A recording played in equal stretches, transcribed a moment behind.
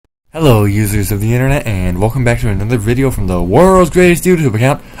Hello users of the internet, and welcome back to another video from the world's greatest YouTube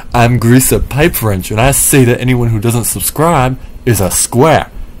account. I'm Greasa Pipe Wrench, and I say that anyone who doesn't subscribe is a square.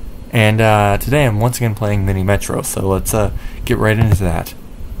 And today I'm once again playing Mini Metro, so let's get right into that.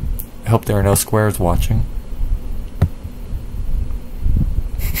 I hope there are no squares watching.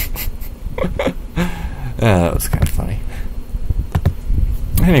 That was kind of funny.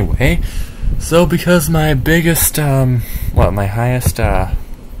 Anyway, so because my biggest,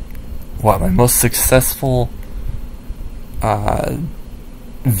 my most successful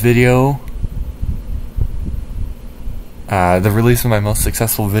video, the release of my most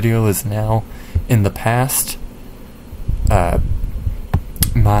successful video is now in the past. All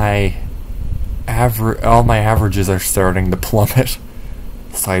my averages are starting to plummet,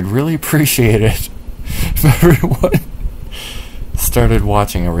 so I'd really appreciate it if everyone started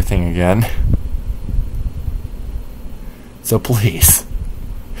watching everything again. So please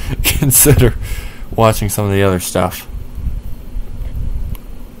consider watching some of the other stuff.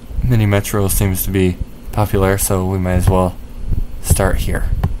 Mini Metro seems to be popular, so we might as well start here.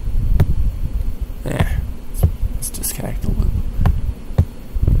 Yeah, let's disconnect the loop.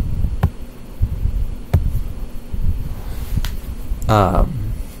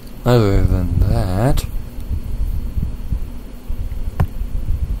 Other than that,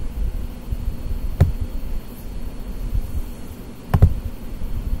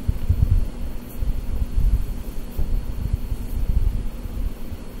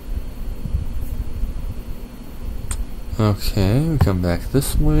 okay, we come back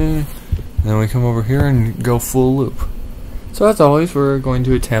this way, and then we come over here and go full loop. So as always, we're going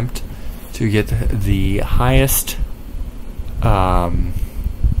to attempt to get the highest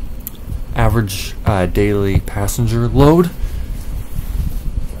average daily passenger load.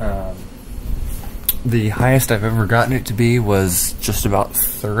 The highest I've ever gotten it to be was just about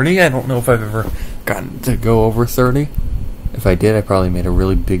 30. I don't know if I've ever gotten to go over 30. If I did, I probably made a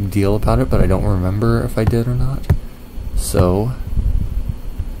really big deal about it, but I don't remember if I did or not. So,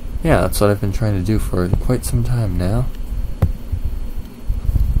 yeah, that's what I've been trying to do for quite some time now.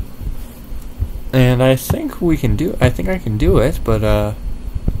 And I think I can do it, but,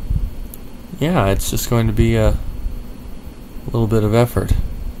 yeah, it's just going to be a little bit of effort.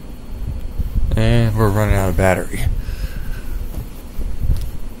 And we're running out of battery.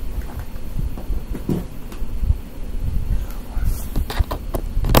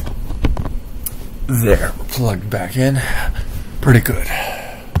 There, we're plugged back in. Pretty good.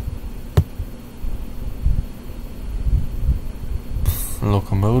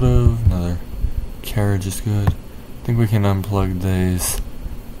 Locomotive, another carriage is good. I think we can unplug this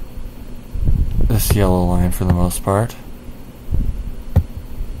yellow line for the most part.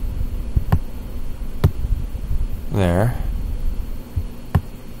 There.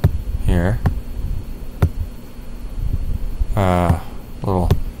 Here. Little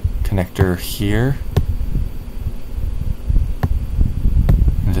connector here.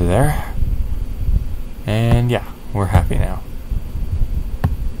 Into there. And yeah, we're happy now.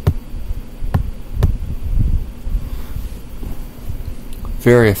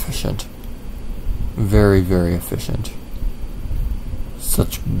 Very efficient. Very, very efficient.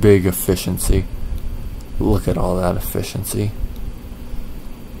 Such big efficiency. Look at all that efficiency.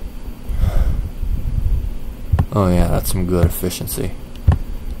 Oh yeah, that's some good efficiency.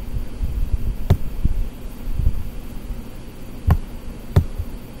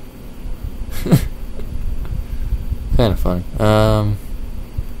 Kind of funny.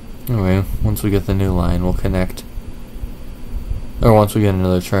 Anyway, once we get the new line, we'll connect. Or once we get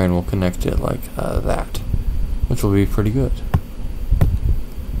another train, we'll connect it like that, which will be pretty good.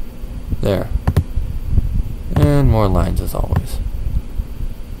 There. And more lines as always.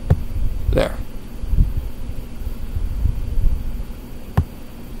 There.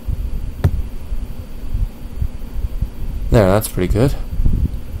 There, that's pretty good.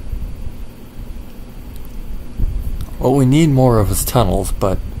 What we need more of is tunnels,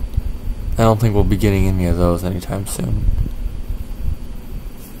 but I don't think we'll be getting any of those anytime soon.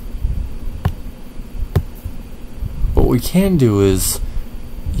 What we can do is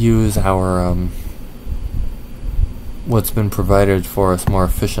use our what's been provided for us more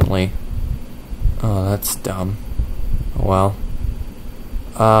efficiently. Oh, that's dumb. Well,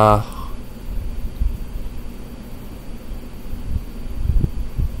 oh,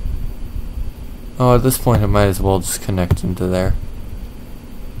 at this point I might as well just connect into there.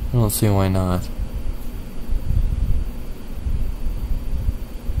 I don't see why not.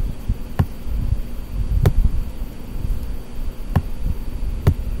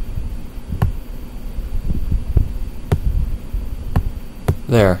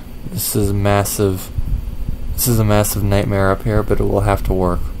 There. This is a massive nightmare up here, but it will have to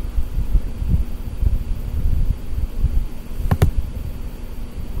work.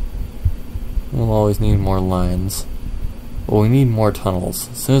 We'll always need more lines. Well, we need more tunnels.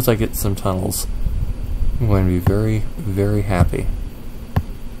 As soon as I get some tunnels, I'm going to be very, very happy.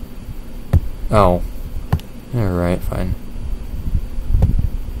 Oh. Alright, fine.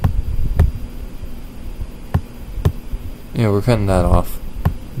 Yeah, we're cutting that off.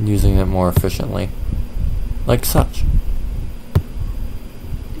 Using it more efficiently. Like such.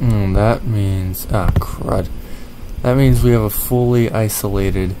 That means... ah, crud. That means we have a fully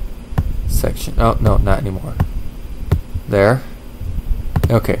isolated section. Oh, no, not anymore. There.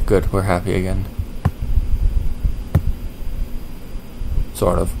 Okay, good. We're happy again.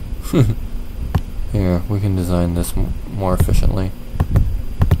 Sort of. Here, we can design this more efficiently.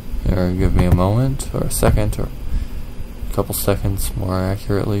 Here, give me a moment, or a second, or a couple seconds more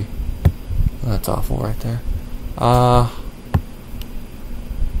accurately. That's awful right there.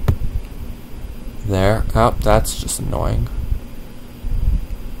 There. Oh, that's just annoying.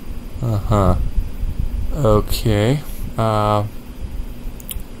 Okay. We're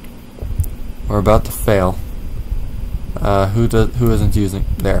about to fail. Who isn't using...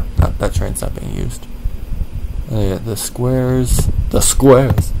 There. That train's not being used. Yeah, the squares. The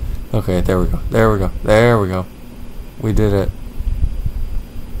squares! Okay, there we go. There we go. There we go. We did it.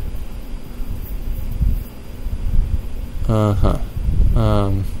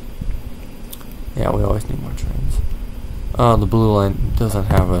 Yeah, we always need more trains. Oh, the blue line doesn't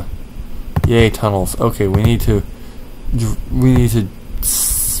have a... Yay, tunnels. Okay, we need to really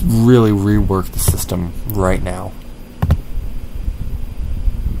rework the system right now.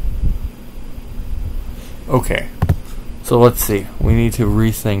 Okay, so let's see. We need to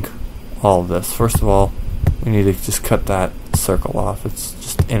rethink all of this. First of all, we need to just cut that circle off. It's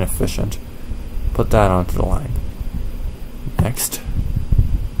just inefficient. Put that onto the line. Next,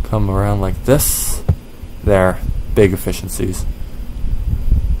 come around like this. There, big efficiencies.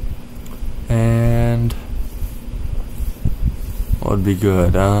 And what would be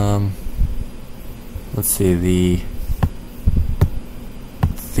good? Let's see, the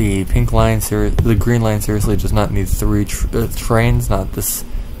pink line, the green line seriously does not need 3 trains, not this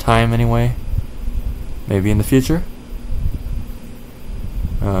time anyway. Maybe in the future.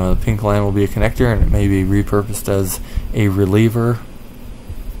 The pink line will be a connector, and it may be repurposed as a reliever.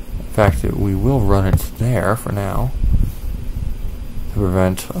 In fact, we will run it there for now to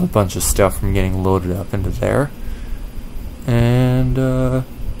prevent a bunch of stuff from getting loaded up into there. And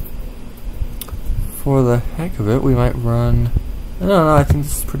for the heck of it, we might run... No, I think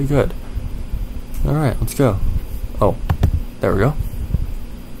this is pretty good. Alright, let's go. Oh, there we go.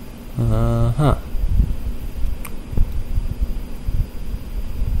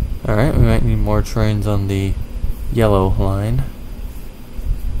 Alright, we might need more trains on the yellow line.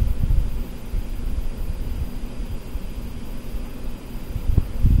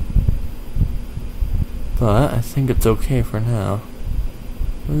 But I think it's okay for now.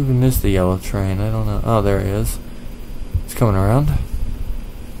 Where even is the yellow train? I don't know. Oh, there he is. He's coming around.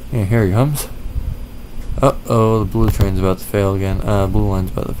 Yeah, here he comes. Uh-oh, the blue train's about to fail again. Blue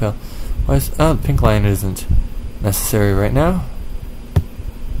line's about to fail. Why is... Oh, the pink line isn't necessary right now.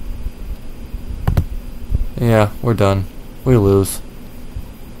 Yeah, we're done. We lose.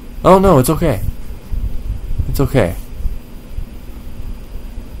 Oh, no, it's okay. It's okay.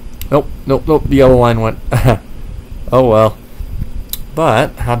 Nope. The yellow line went. Oh well.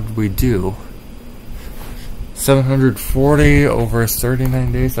 But how did we do? 740 over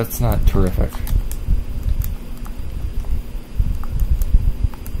 39 days. That's not terrific.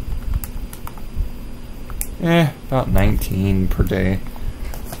 About 19 per day.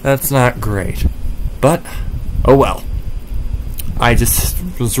 That's not great. But oh well. I just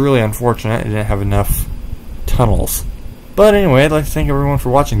was really unfortunate I didn't have enough tunnels. But anyway, I'd like to thank everyone for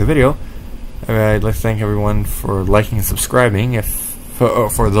watching the video. I'd like to thank everyone for liking and subscribing,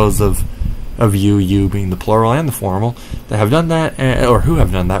 for those of you being the plural and the formal, that have done that, or who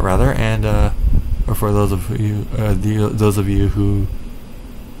have done that rather, and or for those of you, who,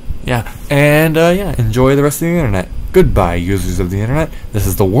 enjoy the rest of the internet. Goodbye, users of the internet. This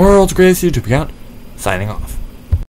is the world's greatest YouTube account, signing off.